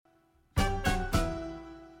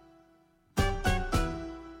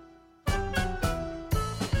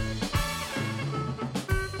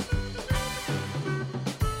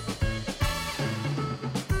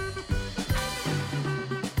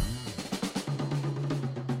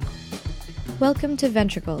Welcome to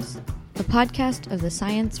Ventricles, a podcast of the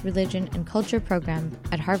Science, Religion, and Culture program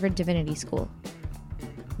at Harvard Divinity School.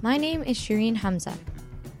 My name is Shireen Hamza.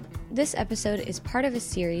 This episode is part of a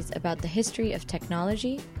series about the history of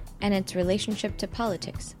technology and its relationship to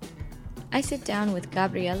politics. I sit down with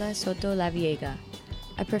Gabriela Soto Laveaga,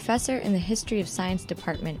 a professor in the History of Science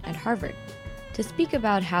department at Harvard, to speak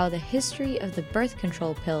about how the history of the birth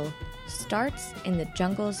control pill starts in the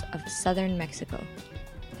jungles of southern Mexico.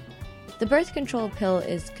 The birth control pill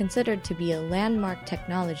is considered to be a landmark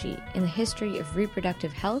technology in the history of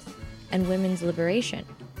reproductive health and women's liberation.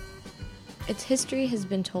 Its history has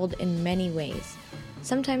been told in many ways,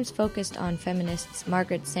 sometimes focused on feminists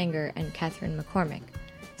Margaret Sanger and Catherine McCormick,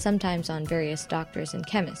 sometimes on various doctors and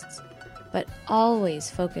chemists, but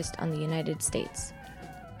always focused on the United States.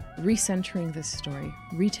 Recentering this story,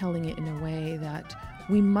 retelling it in a way that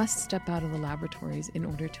we must step out of the laboratories in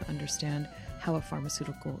order to understand how a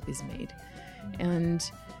pharmaceutical is made. And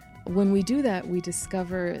when we do that, we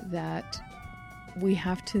discover that we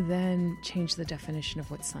have to then change the definition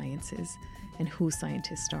of what science is and who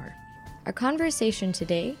scientists are. Our conversation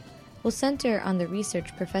today will center on the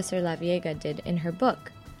research Professor Laveaga did in her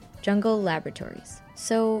book, Jungle Laboratories.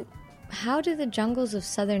 So, how do the jungles of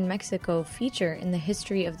southern Mexico feature in the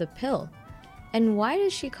history of the pill? And why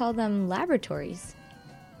does she call them laboratories?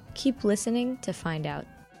 Keep listening to find out.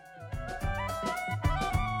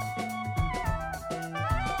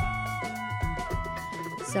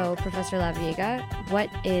 So, Professor Laveaga, what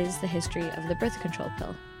is the history of the birth control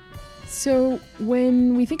pill? So,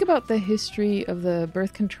 when we think about the history of the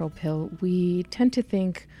birth control pill, we tend to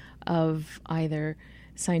think of either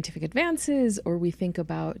scientific advances or we think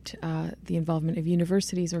about the involvement of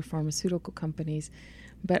universities or pharmaceutical companies.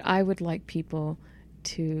 But I would like people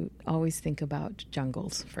to always think about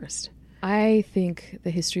jungles first. I think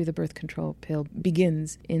the history of the birth control pill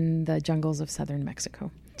begins in the jungles of southern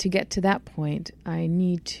Mexico. To get to that point, I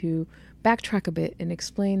need to backtrack a bit and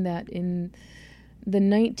explain that in the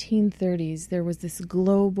 1930s, there was this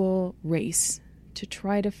global race to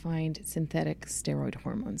try to find synthetic steroid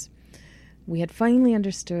hormones. We had finally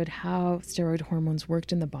understood how steroid hormones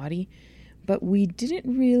worked in the body, but we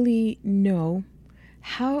didn't really know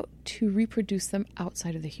how to reproduce them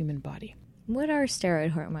outside of the human body. What are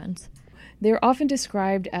steroid hormones? They're often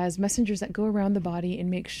described as messengers that go around the body and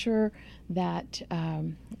make sure that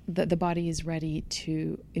the body is ready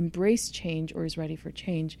to embrace change or is ready for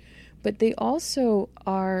change. But they also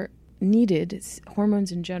are needed,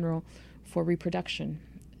 hormones in general, for reproduction,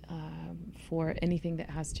 for anything that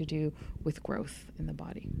has to do with growth in the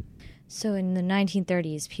body. So in the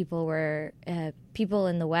 1930s, people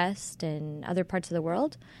in the West and other parts of the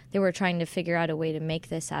world, they were trying to figure out a way to make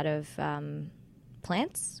this out of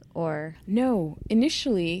plants, or? No,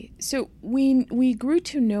 initially. So we grew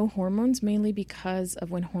to know hormones mainly because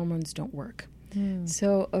of when hormones don't work.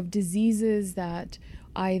 So of diseases that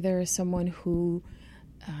either someone who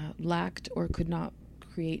lacked or could not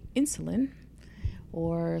create insulin,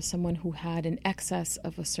 or someone who had an excess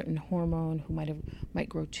of a certain hormone who might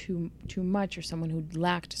grow too much, or someone who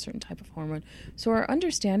lacked a certain type of hormone. So our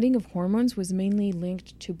understanding of hormones was mainly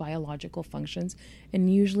linked to biological functions,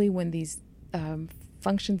 and usually when these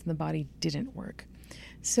functions in the body didn't work.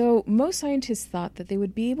 So most scientists thought that they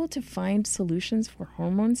would be able to find solutions for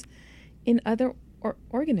hormones in other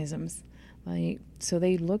organisms. So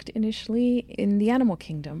they looked initially in the animal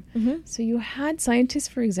kingdom. So you had scientists,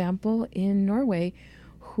 for example, in Norway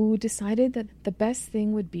who decided that the best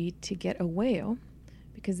thing would be to get a whale,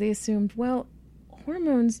 because they assumed, well,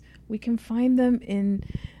 hormones, we can find them in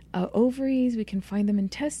ovaries, we can find them in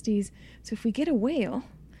testes. So if we get a whale,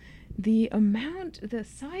 the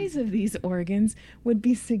size of these organs would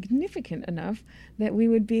be significant enough that we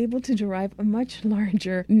would be able to derive a much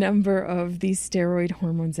larger number of these steroid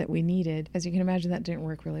hormones that we needed. As you can imagine, that didn't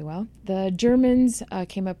work really well. The Germans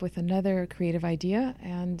came up with another creative idea,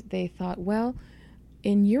 and they thought, well,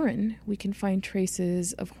 in urine, we can find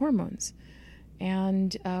traces of hormones.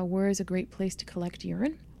 And where is a great place to collect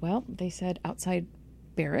urine? Well, they said outside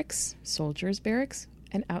barracks, soldiers' barracks,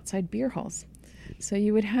 and outside beer halls. So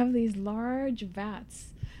you would have these large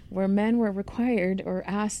vats where men were required or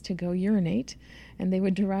asked to go urinate, and they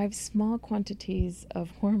would derive small quantities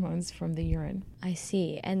of hormones from the urine. I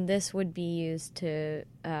see. And this would be used to,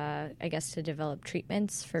 to develop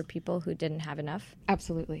treatments for people who didn't have enough?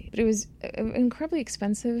 Absolutely. But it was incredibly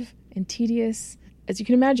expensive and tedious. As you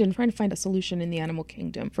can imagine, trying to find a solution in the animal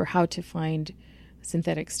kingdom for how to find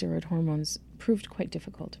synthetic steroid hormones proved quite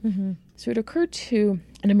difficult. So it occurred to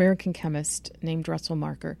an American chemist named Russell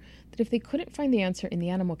Marker that if they couldn't find the answer in the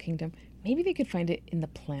animal kingdom, maybe they could find it in the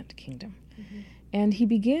plant kingdom. And he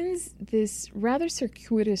begins this rather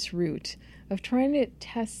circuitous route of trying to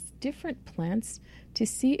test different plants to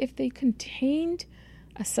see if they contained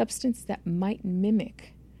a substance that might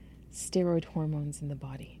mimic steroid hormones in the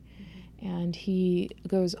body. And he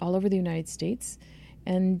goes all over the United States.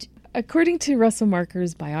 And according to Russell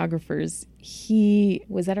Marker's biographers, he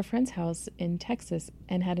was at a friend's house in Texas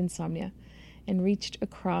and had insomnia and reached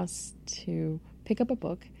across to pick up a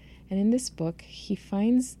book. And in this book, he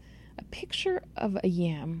finds a picture of a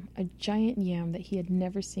yam, a giant yam that he had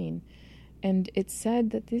never seen. And it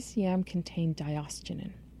said that this yam contained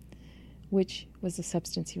diosgenin, which was the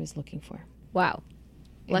substance he was looking for. Wow.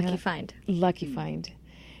 Lucky find. Lucky find.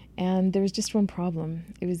 And there was just one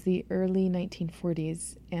problem. It was the early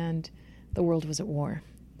 1940s, and the world was at war.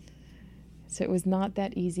 So it was not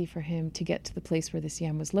that easy for him to get to the place where this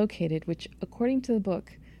yam was located, which, according to the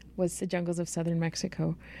book, was the jungles of southern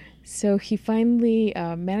Mexico. So he finally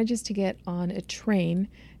manages to get on a train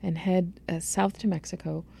and head south to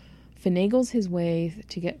Mexico, finagles his way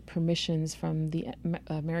to get permissions from the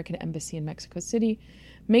American Embassy in Mexico City,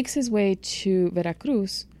 makes his way to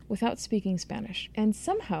Veracruz without speaking Spanish, and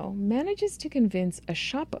somehow manages to convince a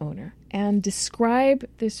shop owner and describe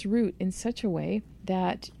this route in such a way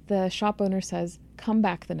that the shop owner says, come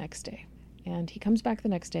back the next day. And he comes back the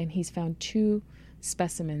next day, and he's found 2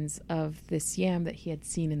 specimens of this yam that he had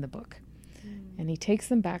seen in the book. And he takes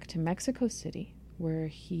them back to Mexico City, where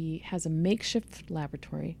he has a makeshift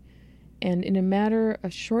laboratory, and in a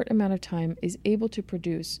short amount of time is able to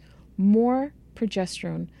produce more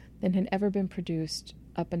progesterone than had ever been produced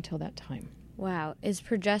up until that time. Wow. Is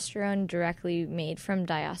progesterone directly made from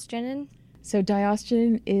diosgenin? So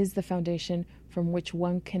diosgenin is the foundation from which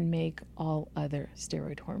one can make all other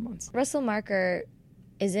steroid hormones. Russell Marker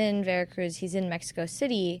is in Veracruz. He's in Mexico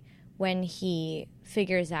City when he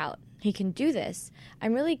figures out he can do this.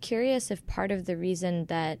 I'm really curious if part of the reason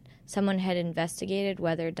that someone had investigated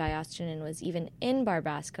whether diosgenin was even in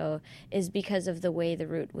barbasco is because of the way the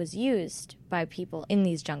root was used by people in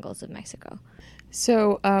these jungles of Mexico.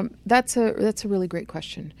 So that's a really great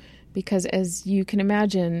question, because as you can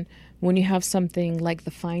imagine, when you have something like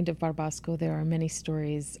the find of barbasco, there are many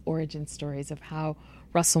stories, origin stories of how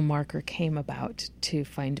Russell Marker came about to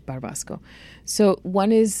find barbasco. So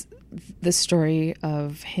one is the story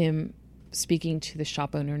of him speaking to the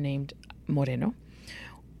shop owner named Moreno,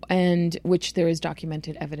 and which there is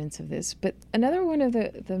documented evidence of this. But another one of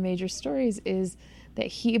the major stories is that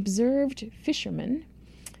he observed fishermen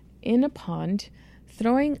in a pond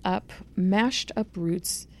throwing up mashed up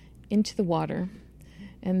roots into the water,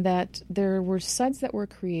 and that there were suds that were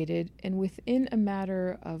created, and within a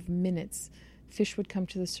matter of minutes, fish would come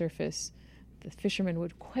to the surface. The fishermen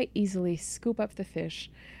would quite easily scoop up the fish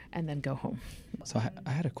and then go home. So I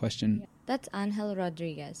had a question. That's Angel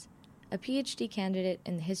Rodriguez, a PhD candidate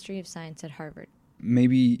in the history of science at Harvard.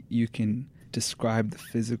 Maybe you can describe the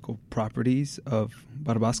physical properties of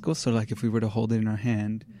barbasco. So like if we were to hold it in our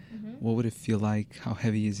hand, what would it feel like? How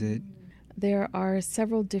heavy is it? There are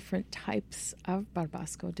several different types of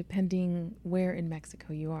barbasco depending where in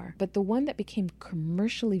Mexico you are. But the one that became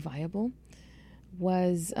commercially viable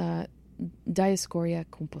was Dioscorea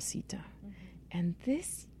composita. And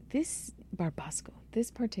this barbasco, this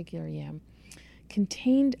particular yam,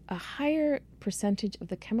 contained a higher percentage of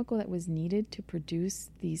the chemical that was needed to produce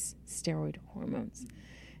these steroid hormones.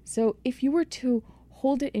 So if you were to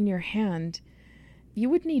hold it in your hand, you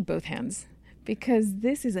would need both hands, because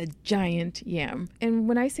this is a giant yam. And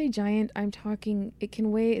when I say giant, I'm talking it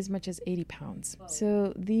can weigh as much as 80 pounds.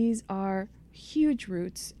 So these are huge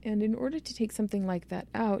roots, and in order to take something like that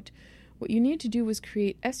out, what you need to do was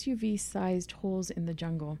create SUV-sized holes in the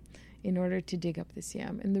jungle in order to dig up this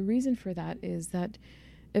yam. And the reason for that is that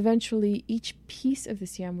eventually each piece of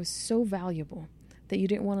this yam was so valuable that you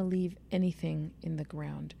didn't want to leave anything in the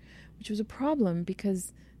ground, which was a problem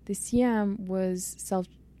because this yam was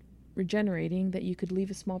self-regenerating, that you could leave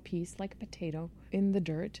a small piece, like a potato, in the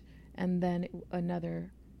dirt, and then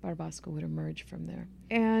another barbasco would emerge from there.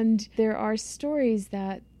 And there are stories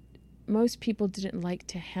that most people didn't like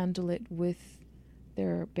to handle it with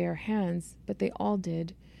their bare hands, but they all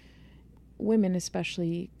did. Women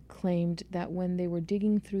especially claimed that when they were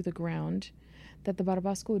digging through the ground, that the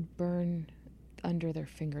barbasco would burn under their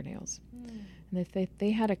fingernails. And if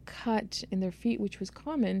they had a cut in their feet, which was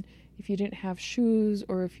common if you didn't have shoes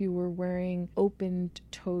or if you were wearing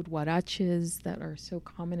open-toed huaraches that are so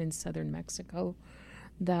common in southern Mexico,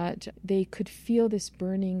 that they could feel this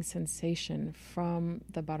burning sensation from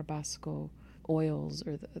the barbasco oils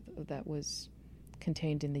or that was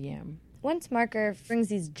contained in the yam. Once Marker brings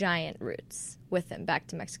these giant roots with him back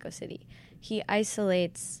to Mexico City, he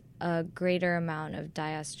isolates a greater amount of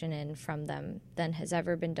diastenin from them than has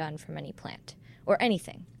ever been done from any plant or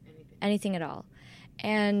anything at all.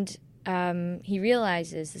 And he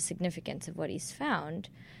realizes the significance of what he's found,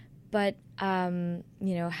 but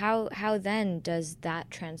how then does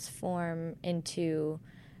that transform into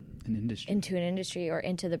an industry or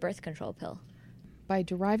into the birth control pill? By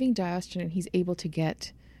deriving diastenin, he's able to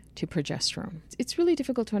get to progesterone. It's really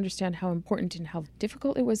difficult to understand how important and how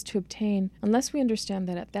difficult it was to obtain unless we understand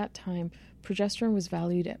that at that time, progesterone was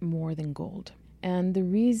valued at more than gold. And the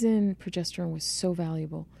reason progesterone was so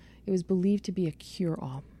valuable, it was believed to be a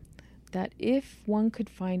cure-all. That if one could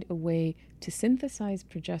find a way to synthesize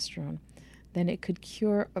progesterone, then it could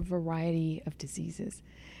cure a variety of diseases.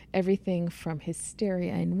 Everything from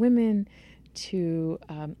hysteria in women to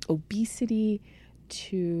obesity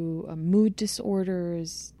to mood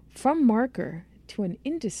disorders. From Marker to an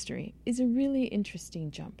industry is a really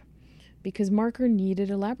interesting jump because Marker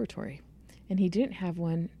needed a laboratory and he didn't have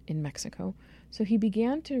one in Mexico. So he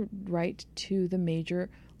began to write to the major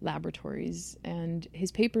laboratories, and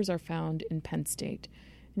his papers are found in Penn State.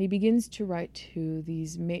 And he begins to write to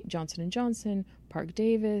these Johnson & Johnson, Park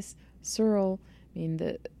Davis, Searle.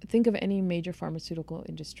 Think of any major pharmaceutical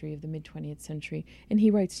industry of the mid-20th century, and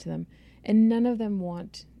he writes to them. And none of them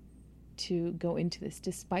want to go into this,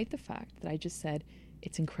 despite the fact that I just said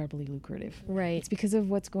it's incredibly lucrative. Right. It's because of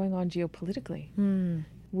what's going on geopolitically.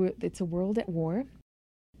 It's a world at war,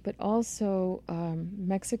 but also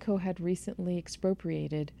Mexico had recently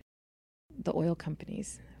expropriated the oil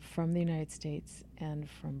companies from the United States and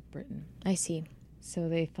from Britain. I see. So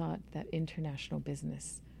they thought that international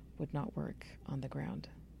business would not work on the ground.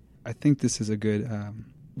 I think this is a good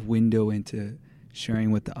window into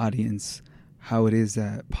sharing with the audience how it is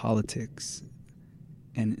that politics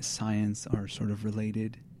and science are sort of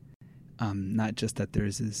related. Not just that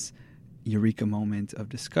there's this eureka moment of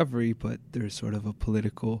discovery, but there's sort of a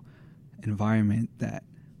political environment that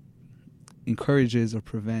encourages or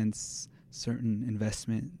prevents certain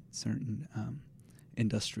investment, certain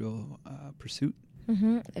industrial pursuit.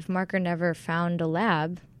 Mm-hmm. If Marker never found a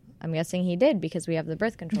lab, I'm guessing he did because we have the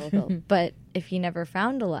birth control pill. But if he never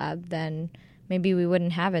found a lab, then maybe we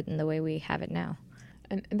wouldn't have it in the way we have it now.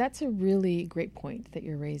 And that's a really great point that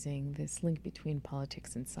you're raising, this link between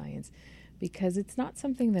politics and science, because it's not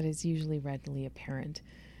something that is usually readily apparent.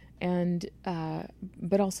 And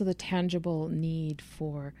but also the tangible need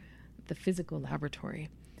for the physical laboratory.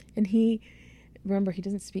 And he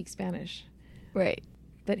doesn't speak Spanish. Right.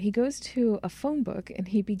 But he goes to a phone book and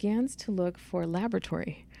he begins to look for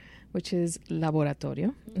laboratory, which is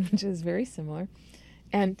laboratorio, which is very similar.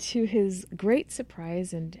 And to his great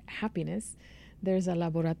surprise and happiness, there's a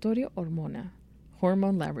laboratorio hormona,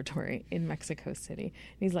 hormone laboratory in Mexico City.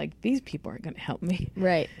 And he's like, these people are going to help me.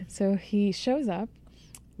 Right. So he shows up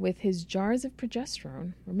with his jars of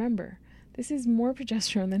progesterone. Remember, this is more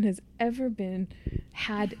progesterone than has ever been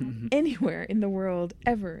had anywhere in the world,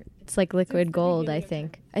 ever. It's like liquid gold, I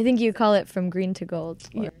think. I think you call it from green to gold.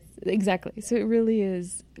 Yeah, exactly. So it really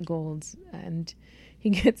is gold. And he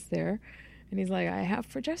gets there, and he's like, I have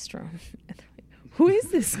progesterone. And they're like, who is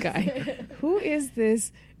this guy? Who is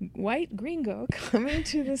this white gringo coming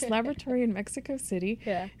to this laboratory in Mexico City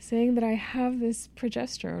saying that I have this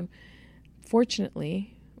progesterone?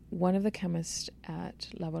 Fortunately, one of the chemists at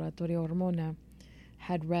Laboratorio Hormona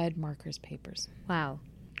had read Marker's papers. Wow.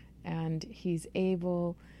 And he's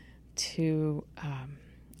able to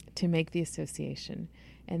make the association.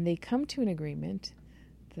 And they come to an agreement,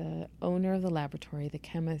 the owner of the laboratory, the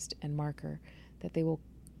chemist, and Marker, that they will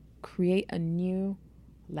create a new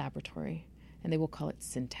laboratory, and they will call it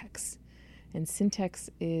Syntex. And Syntex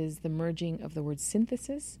is the merging of the word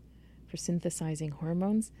synthesis for synthesizing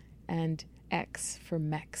hormones and X for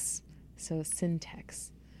MEX, so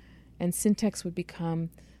Syntex. And Syntex would become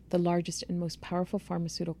the largest and most powerful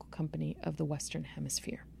pharmaceutical company of the Western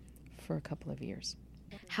Hemisphere for a couple of years.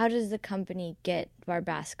 How does the company get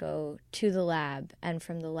barbasco to the lab and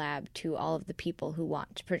from the lab to all of the people who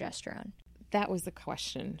want progesterone? That was the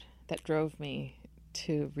question that drove me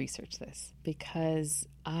to research this, because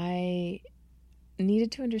I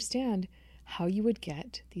needed to understand how you would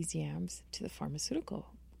get these yams to the pharmaceutical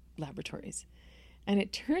laboratories. And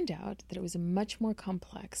it turned out that it was a much more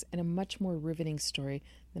complex and a much more riveting story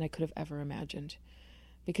than I could have ever imagined.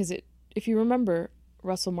 Because if you remember,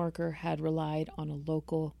 Russell Marker had relied on a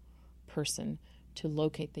local person to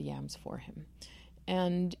locate the yams for him.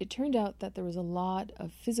 And it turned out that there was a lot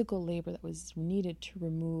of physical labor that was needed to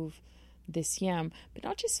remove this yam. But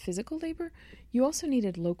not just physical labor, you also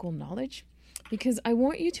needed local knowledge. because I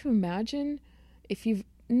want you to imagine, if you've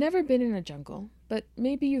never been in a jungle, but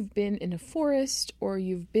maybe you've been in a forest or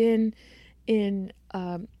you've been in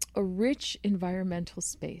a rich environmental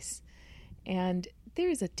space, and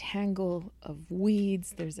there's a tangle of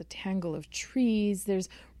weeds, there's a tangle of trees, there's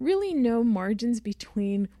really no margins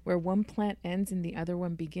between where one plant ends and the other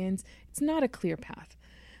one begins. It's not a clear path.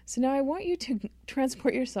 So now I want you to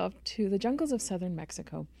transport yourself to the jungles of southern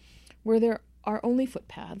Mexico, where there are only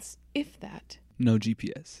footpaths, if that. No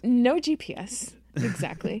GPS. No GPS,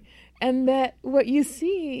 exactly. And that what you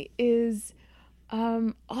see is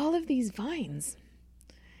all of these vines.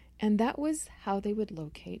 And that was how they would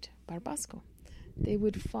locate barbasco. They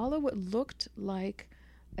would follow what looked like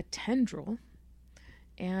a tendril,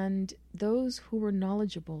 and those who were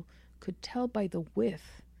knowledgeable could tell by the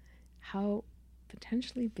width how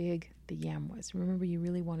potentially big the yam was. Remember, you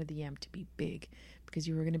really wanted the yam to be big because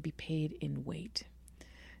you were going to be paid in weight.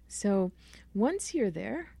 So once you're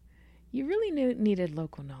there, you really needed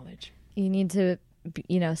local knowledge. You need to,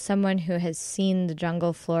 someone who has seen the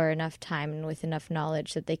jungle floor enough time and with enough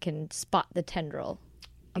knowledge that they can spot the tendril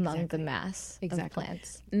among the mass of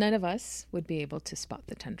plants. None of us would be able to spot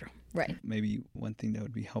the tendril. Right. Maybe one thing that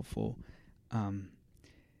would be helpful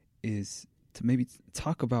is to maybe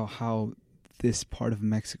talk about how this part of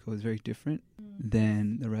Mexico is very different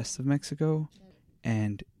than the rest of Mexico,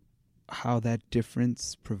 and how that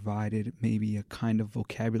difference provided maybe a kind of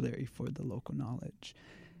vocabulary for the local knowledge.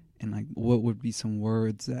 And like, what would be some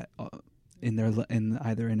words that in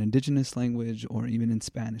either an indigenous language or even in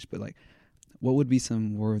Spanish, but like, what would be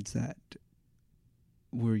some words that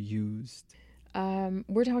were used?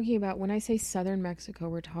 We're talking about, when I say southern Mexico,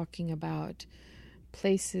 we're talking about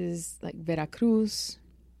places like Veracruz,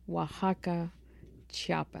 Oaxaca,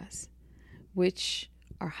 Chiapas, which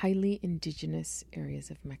are highly indigenous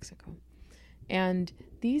areas of Mexico. And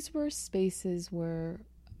these were spaces where,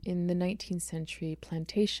 in the 19th century,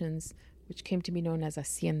 plantations, which came to be known as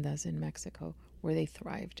haciendas in Mexico, where they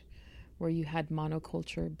thrived, where you had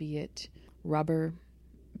monoculture, be it rubber,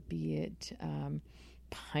 be it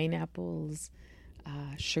pineapples,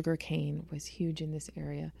 sugarcane was huge in this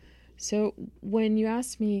area. So when you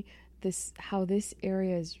ask me how this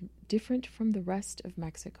area is different from the rest of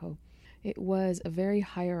Mexico, it was a very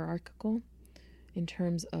hierarchical in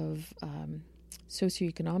terms of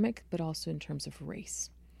socioeconomic, but also in terms of race.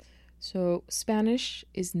 So Spanish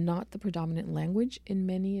is not the predominant language in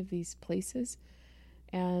many of these places,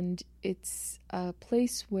 and it's a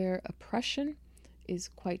place where oppression is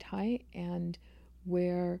quite high and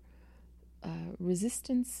where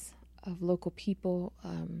resistance of local people.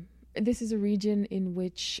 This is a region in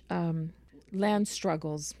which land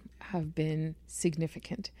struggles have been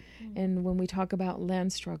significant. And when we talk about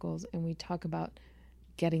land struggles and we talk about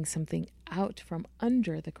getting something out from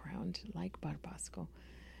under the ground, like barbasco,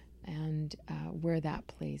 and where that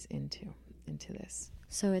plays into this.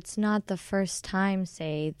 So it's not the first time,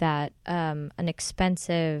 say, that an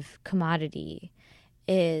expensive commodity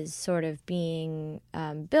is sort of being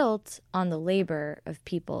built on the labor of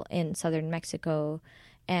people in southern Mexico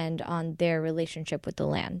and on their relationship with the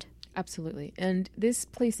land. Absolutely. And this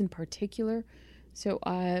place in particular, so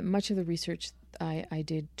much of the research I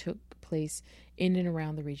did took place in and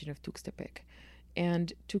around the region of Tuxtepec.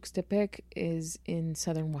 And Tuxtepec is in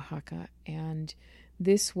southern Oaxaca, and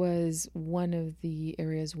this was one of the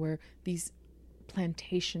areas where these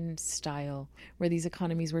plantation style, where these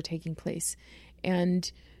economies were taking place.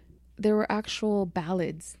 And there were actual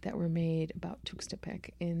ballads that were made about Tuxtepec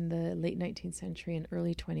in the late 19th century and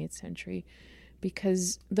early 20th century,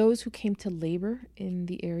 because those who came to labor in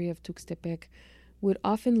the area of Tuxtepec would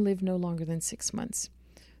often live no longer than 6 months.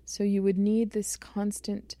 So you would need this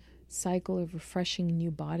constant cycle of refreshing new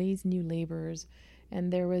bodies, new laborers.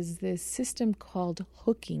 And there was this system called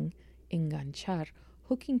hooking, enganchar,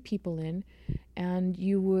 hooking people in. And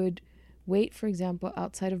you would wait, for example,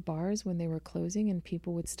 outside of bars when they were closing and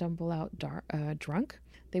people would stumble out drunk.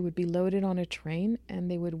 They would be loaded on a train and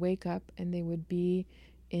they would wake up and they would be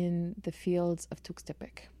in the fields of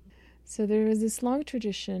Tuxtepec. So there was this long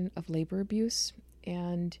tradition of labor abuse.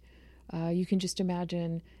 And you can just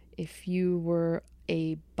imagine if you were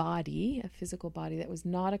a physical body that was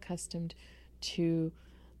not accustomed to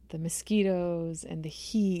the mosquitoes and the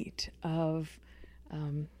heat of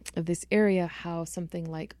this area, how something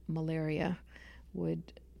like malaria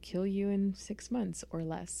would kill you in 6 months or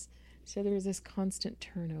less. So there was this constant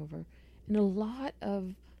turnover. And a lot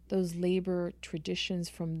of those labor traditions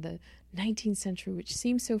from the 19th century, which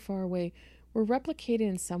seem so far away, were replicated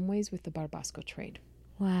in some ways with the barbasco trade.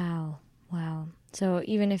 Wow. So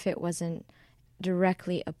even if it wasn't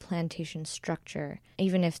directly a plantation structure.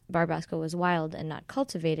 Even if barbasco was wild and not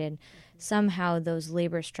cultivated, somehow those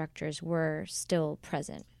labor structures were still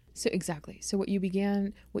present. So exactly. So what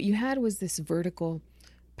you had was this vertical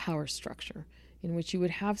power structure in which you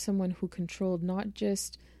would have someone who controlled not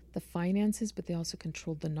just the finances, but they also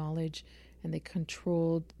controlled the knowledge and they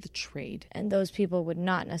controlled the trade. And those people would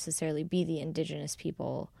not necessarily be the indigenous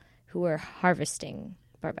people who were harvesting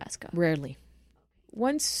barbasco. Rarely.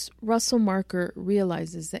 Once Russell Marker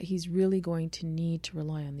realizes that he's really going to need to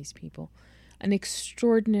rely on these people, an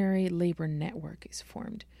extraordinary labor network is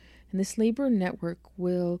formed. And this labor network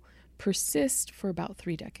will persist for about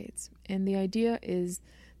 3 decades. And the idea is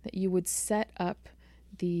that you would set up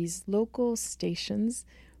these local stations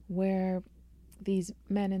where these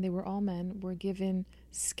men, and they were all men, were given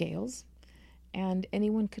scales, and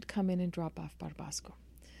anyone could come in and drop off barbasco.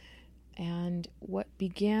 And what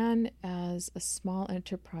began as a small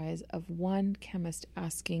enterprise of one chemist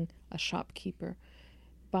asking a shopkeeper,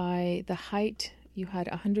 by the height you had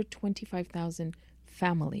 125,000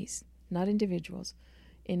 families, not individuals,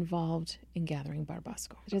 involved in gathering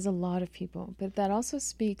barbasco. It is a lot of people, but that also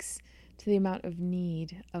speaks to the amount of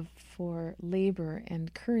need for labor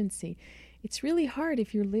and currency. It's really hard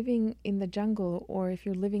if you're living in the jungle or if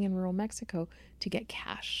you're living in rural Mexico to get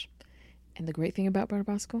cash. And the great thing about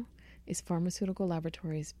barbasco is pharmaceutical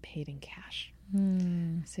laboratories paid in cash.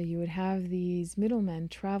 So you would have these middlemen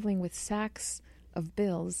traveling with sacks of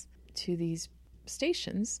bills to these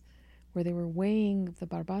stations where they were weighing the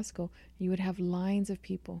barbasco. You would have lines of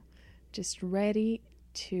people just ready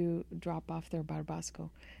to drop off their barbasco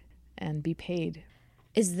and be paid.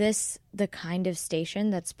 Is this the kind of station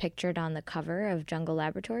that's pictured on the cover of Jungle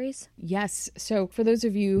Laboratories? Yes. So for those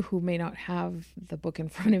of you who may not have the book in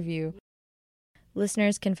front of you,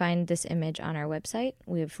 listeners can find this image on our website.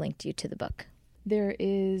 We have linked you to the book. There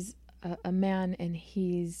is a man, and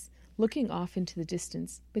he's looking off into the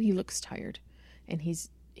distance, but he looks tired, and he's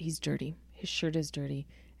dirty. His shirt is dirty,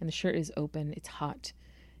 and the shirt is open. It's hot,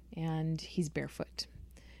 and he's barefoot.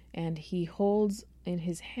 And he holds in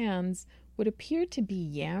his hands what appear to be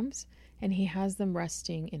yams, and he has them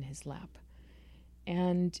resting in his lap.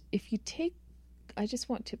 And I just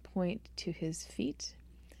want to point to his feet.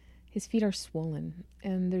 His feet are swollen,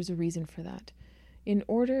 and there's a reason for that. In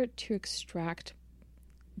order to extract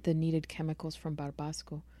the needed chemicals from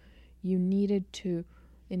barbasco, you needed to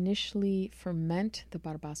initially ferment the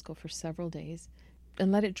barbasco for several days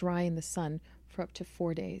and let it dry in the sun for up to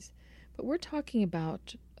 4 days. But we're talking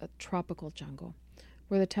about a tropical jungle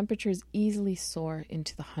where the temperatures easily soar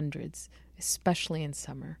into the hundreds, especially in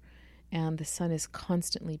summer, and the sun is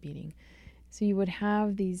constantly beating. So you would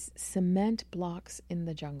have these cement blocks in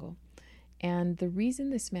the jungle. And the reason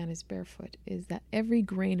this man is barefoot is that every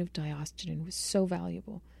grain of dioxygen was so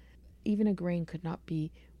valuable. Even a grain could not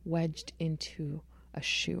be wedged into a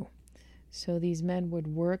shoe. So these men would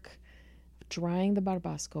work drying the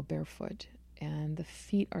barbasco barefoot, and the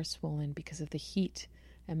feet are swollen because of the heat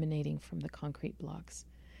emanating from the concrete blocks.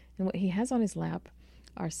 And what he has on his lap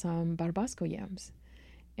are some barbasco yams.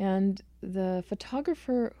 And the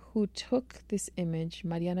photographer who took this image,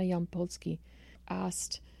 Mariana Jampolsky,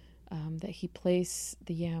 asked that he place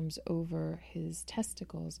the yams over his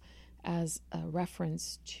testicles as a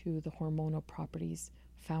reference to the hormonal properties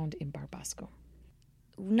found in barbasco.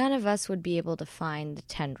 None of us would be able to find the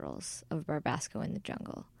tendrils of barbasco in the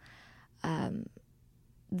jungle.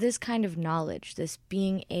 This kind of knowledge, this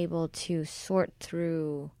being able to sort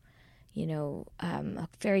through, a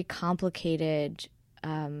very complicated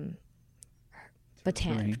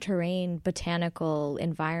botanical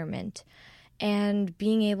environment, and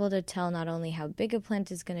being able to tell not only how big a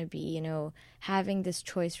plant is going to be, having this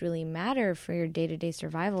choice really matter for your day-to-day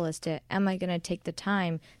survival as to, am I going to take the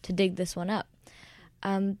time to dig this one up?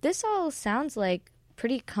 This all sounds like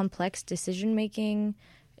pretty complex decision-making.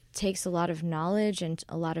 It takes a lot of knowledge and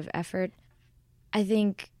a lot of effort. I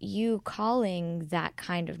think you calling that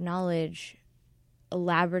kind of knowledge a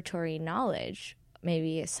laboratory knowledge,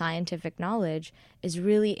 maybe a scientific knowledge, is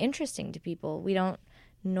really interesting to people. We don't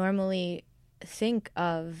normally think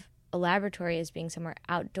of a laboratory as being somewhere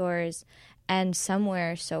outdoors and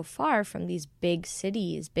somewhere so far from these big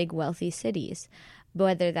cities, big wealthy cities,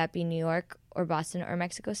 whether that be New York or Boston or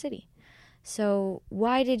Mexico City. So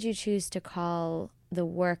why did you choose to call the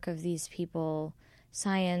work of these people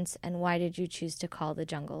science, and why did you choose to call the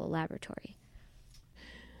jungle a laboratory?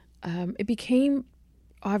 It became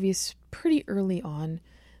obvious pretty early on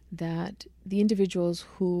that the individuals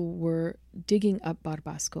who were digging up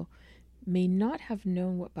barbasco may not have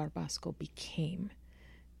known what barbasco became,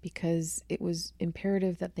 because it was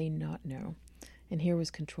imperative that they not know. And here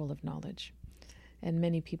was control of knowledge. and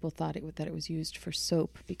many people thought that it was used for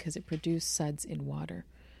soap because it produced suds in water.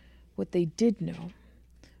 What they did know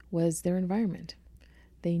was their environment.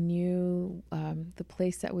 They knew the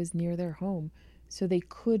place that was near their home, so they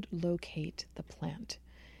could locate the plant.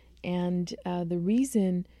 And the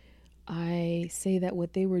reason I say that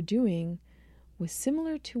what they were doing was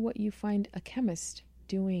similar to what you find a chemist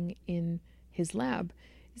doing in his lab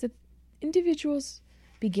is that individuals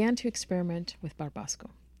began to experiment with barbasco.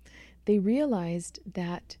 They realized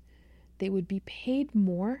that they would be paid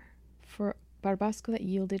more for barbasco that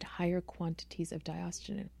yielded higher quantities of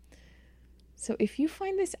diasterin. So if you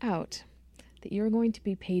find this out, that you're going to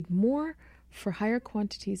be paid more for higher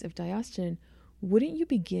quantities of diasterin, wouldn't you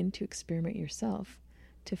begin to experiment yourself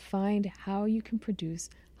to find how you can produce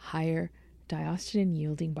higher diasterin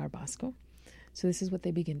yielding barbasco? So this is what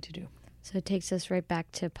they begin to do. So it takes us right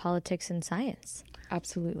back to politics and science.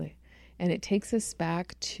 Absolutely. And it takes us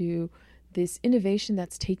back to this innovation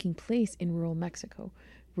that's taking place in rural Mexico,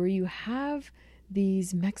 where you have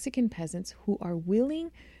these Mexican peasants who are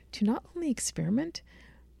willing to not only experiment,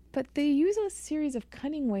 but they use a series of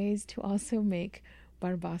cunning ways to also make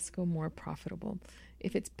barbasco more profitable.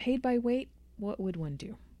 If it's paid by weight, what would one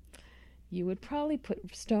do? You would probably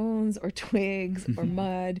put stones or twigs or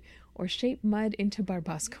mud or shape mud into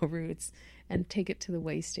barbasco roots and take it to the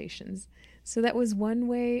weigh stations. So that was one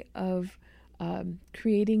way of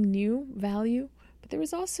creating new value, but there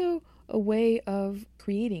was also a way of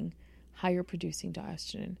creating higher producing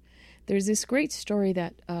diasterin. There's this great story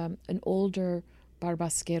that an older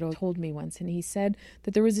barbasquero told me once, and he said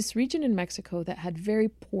that there was this region in Mexico that had very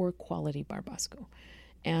poor quality barbasco,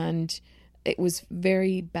 and it was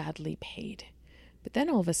very badly paid. But then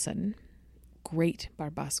all of a sudden, great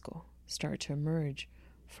barbasco started to emerge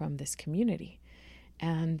from this community,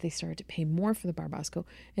 and they started to pay more for the barbasco.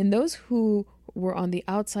 And those who were on the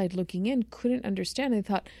outside looking in couldn't understand. They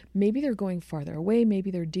thought maybe they're going farther away, maybe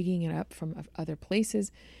they're digging it up from other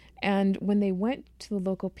places. And when they went to the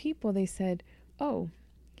local people, they said, "Oh,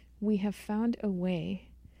 we have found a way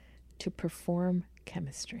to perform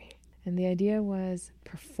chemistry." And the idea was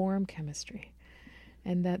perform chemistry.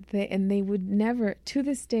 And that they would never, to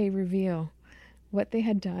this day, reveal what they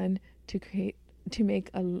had done to make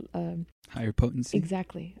a higher potency.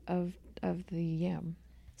 Exactly, of the yam.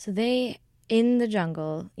 So they, in the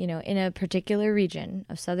jungle, in a particular region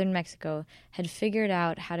of southern Mexico, had figured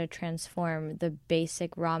out how to transform the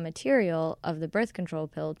basic raw material of the birth control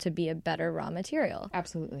pill to be a better raw material.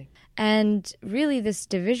 Absolutely. And really this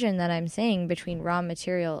division that I'm saying between raw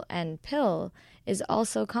material and pill is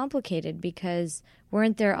also complicated because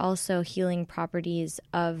weren't there also healing properties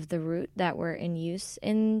of the root that were in use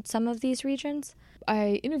in some of these regions?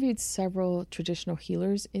 I interviewed several traditional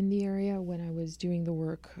healers in the area when I was doing the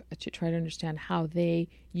work to try to understand how they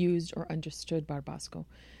used or understood barbasco.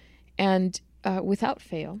 And without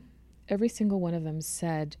fail, every single one of them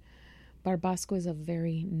said barbasco is a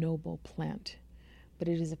very noble plant, but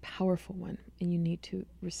it is a powerful one, and you need to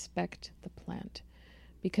respect the plant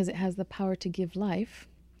because it has the power to give life,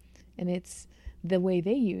 and it's the way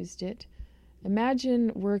they used it.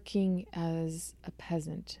 Imagine working as a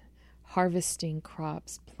peasant, harvesting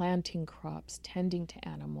crops, planting crops, tending to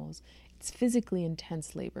animals. It's physically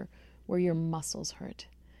intense labor where your muscles hurt.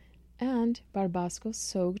 And barbasco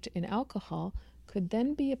soaked in alcohol could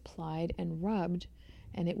then be applied and rubbed,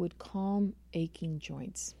 and it would calm aching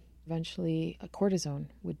joints. Eventually, a cortisone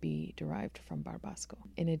would be derived from barbasco,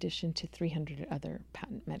 in addition to 300 other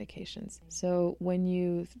patent medications. So when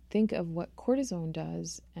you think of what cortisone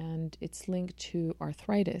does and its link to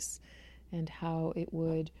arthritis and how it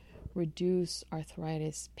would reduce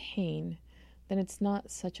arthritis pain, then it's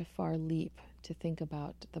not such a far leap to think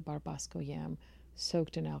about the barbasco yam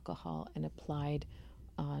soaked in alcohol and applied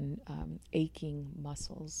on aching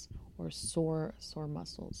muscles or sore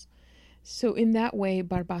muscles. So in that way,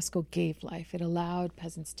 barbasco gave life. It allowed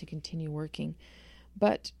peasants to continue working.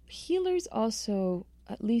 But healers also,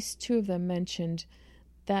 at least two of them, mentioned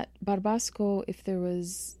that barbasco, if there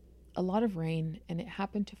was a lot of rain and it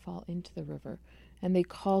happened to fall into the river, and they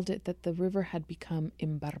called it that the river had become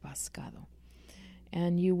embarbascado.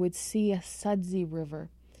 And you would see a sudsy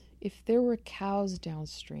river. If there were cows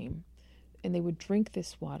downstream and they would drink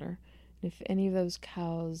this water, and if any of those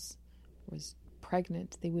cows was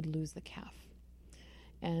pregnant, they would lose the calf.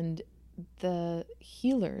 And the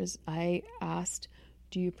healers, I asked,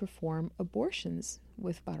 do you perform abortions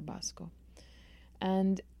with barbasco?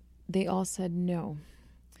 And they all said no,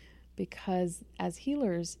 because as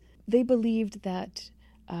healers, they believed that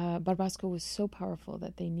barbasco was so powerful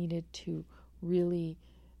that they needed to really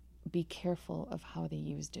be careful of how they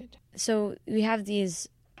used it. So we have these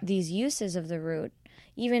these uses of the root,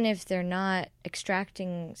 even if they're not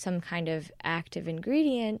extracting some kind of active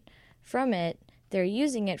ingredient from it, they're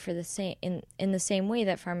using it for the same in the same way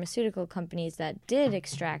that pharmaceutical companies that did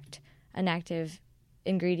extract an active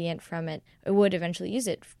ingredient from it would eventually use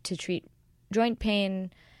it to treat joint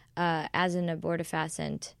pain as an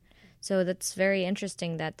abortifacient. So that's very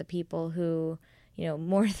interesting that the people who,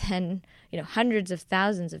 more than, hundreds of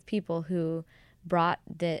thousands of people who brought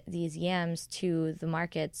these yams to the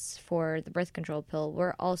markets for the birth control pill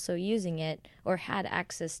were also using it or had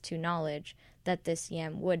access to knowledge that this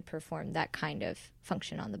yam would perform that kind of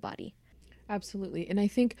function on the body. Absolutely. And I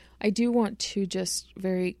think I do want to just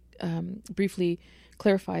very briefly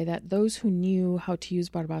clarify that those who knew how to use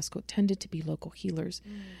barbasco tended to be local healers.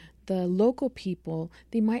 The local people,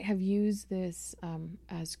 they might have used this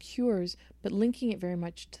as cures, but linking it very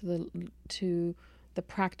much to the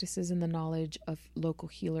practices and the knowledge of local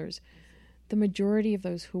healers. The majority of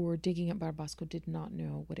those who were digging up barbasco did not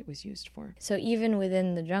know what it was used for. So even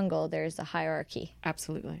within the jungle, there's a hierarchy.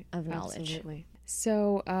 Absolutely. Of knowledge. Absolutely.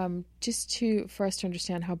 So for us to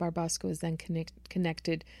understand how barbasco is then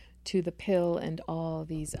connected to the pill and all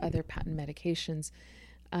these other patent medications,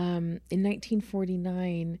 in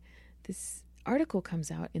 1949, this article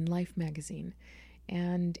comes out in Life magazine,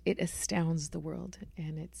 and it astounds the world.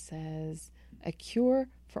 And it says, "A cure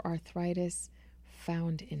for arthritis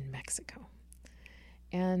found in Mexico."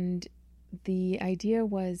 And the idea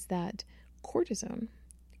was that cortisone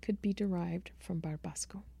could be derived from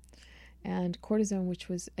barbasco. And cortisone, which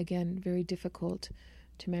was, again, very difficult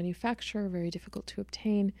to manufacture, very difficult to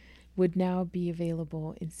obtain, would now be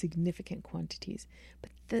available in significant quantities.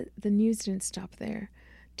 But the news didn't stop there.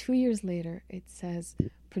 2 years later, it says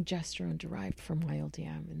progesterone derived from wild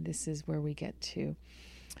yam. And this is where we get to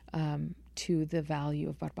the value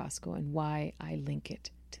of barbasco and why I link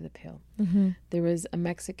it to the pill. Mm-hmm. There was a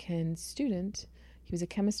Mexican student, he was a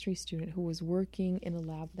chemistry student who was working in a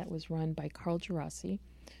lab that was run by Carl Gerasi,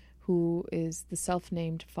 who is the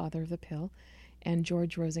self-named father of the pill, and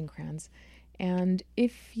George Rosencrantz. And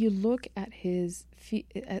if you look at his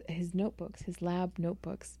notebooks, his lab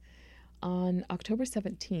notebooks, on October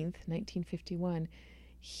 17th, 1951,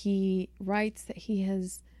 he writes that he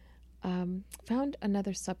has found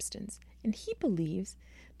another substance, and he believes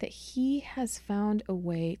that he has found a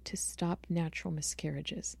way to stop natural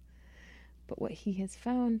miscarriages. But what he has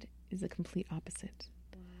found is the complete opposite.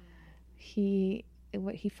 Wow.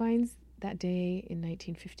 What he finds that day in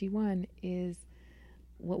 1951 is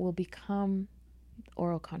what will become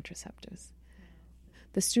oral contraceptives.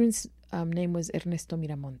 The student's name was Ernesto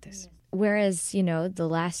Miramontes. Whereas, the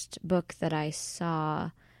last book that I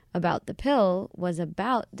saw about the pill was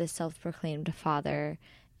about the self-proclaimed father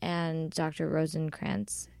and Dr.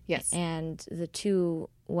 Rosencrantz. Yes. And the two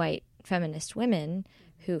white feminist women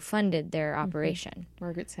who funded their operation.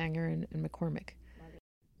 Margaret Sanger and McCormick.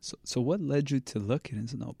 So what led you to look at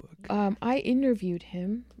his notebook? I interviewed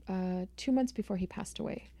him 2 months before he passed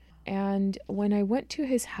away. And when I went to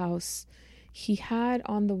his house, he had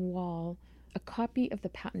on the wall a copy of the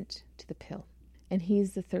patent to the pill. And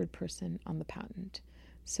he's the third person on the patent.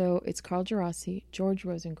 So it's Carl Gerasi, George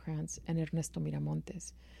Rosencrantz, and Ernesto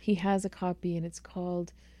Miramontes. He has a copy, and it's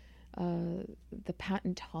called the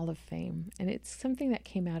Patent Hall of Fame. And it's something that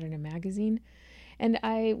came out in a magazine. And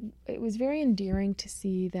it was very endearing to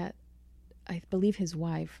see that I believe his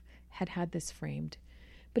wife had this framed.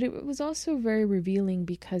 But it was also very revealing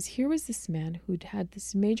because here was this man who'd had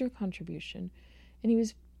this major contribution, and he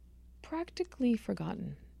was practically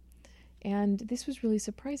forgotten. And this was really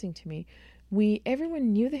surprising to me.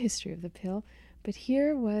 Everyone knew the history of the pill, but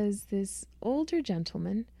here was this older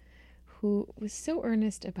gentleman who was so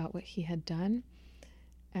earnest about what he had done,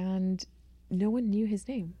 and no one knew his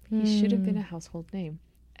name. He should have been a household name.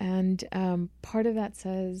 And part of that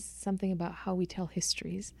says something about how we tell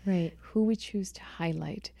histories, right? Who we choose to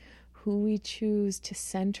highlight, who we choose to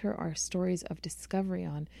center our stories of discovery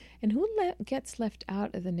on, and who gets left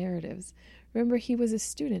out of the narratives. Remember, he was a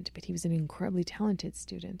student, but he was an incredibly talented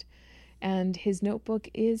student. And his notebook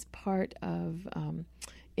is part of,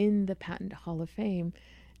 in the Patent Hall of Fame,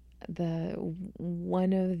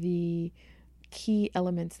 one of the key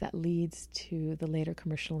elements that leads to the later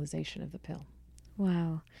commercialization of the pill.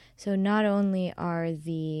 Wow. So not only are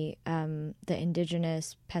the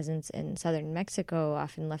indigenous peasants in southern Mexico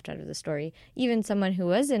often left out of the story, even someone who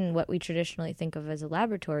was in what we traditionally think of as a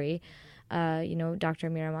laboratory,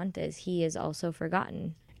 Dr. Miramontes, he is also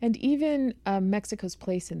forgotten. And even Mexico's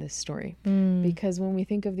place in this story, because when we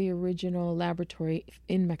think of the original laboratory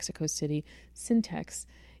in Mexico City, Syntex,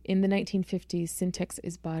 in the 1950s, Syntex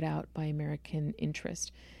is bought out by American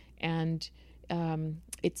interest. And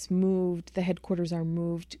it's moved, the headquarters are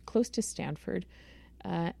moved close to Stanford,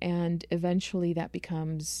 and eventually that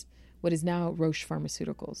becomes what is now Roche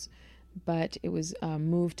Pharmaceuticals. But it was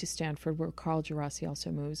moved to Stanford, where Carl Djerassi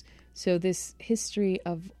also moves. So this history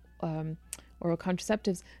of oral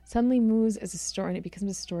contraceptives suddenly moves as a story, and it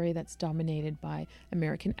becomes a story that's dominated by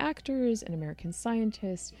American actors and American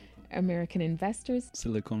scientists, American investors.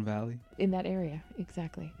 Silicon Valley. In that area,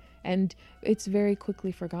 exactly. And it's very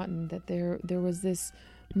quickly forgotten that there was this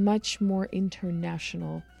much more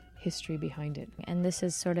international history behind it. And this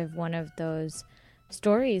is sort of one of those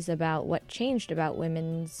stories about what changed about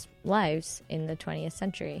women's lives in the 20th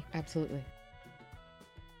century. Absolutely.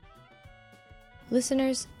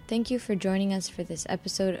 Listeners, thank you for joining us for this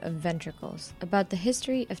episode of Ventricles about the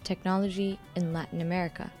history of technology in Latin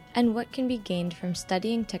America and what can be gained from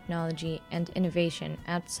studying technology and innovation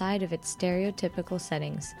outside of its stereotypical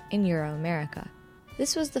settings in Euro-America.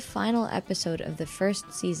 This was the final episode of the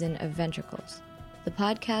first season of Ventricles, the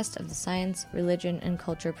podcast of the Science, Religion, and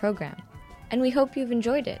Culture program, and we hope you've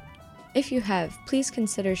enjoyed it. If you have, please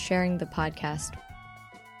consider sharing the podcast.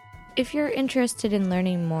 If you're interested in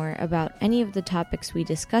learning more about any of the topics we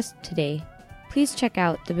discussed today, please check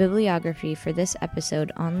out the bibliography for this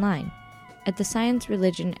episode online at the Science,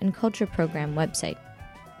 Religion, and Culture program website,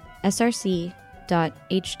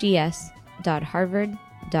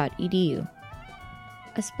 src.hds.harvard.edu.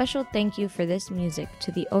 A special thank you for this music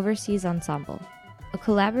to the Overseas Ensemble, a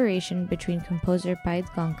collaboration between composer Paed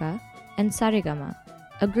Conca and Sarigama,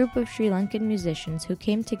 a group of Sri Lankan musicians who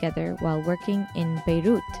came together while working in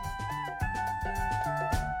Beirut.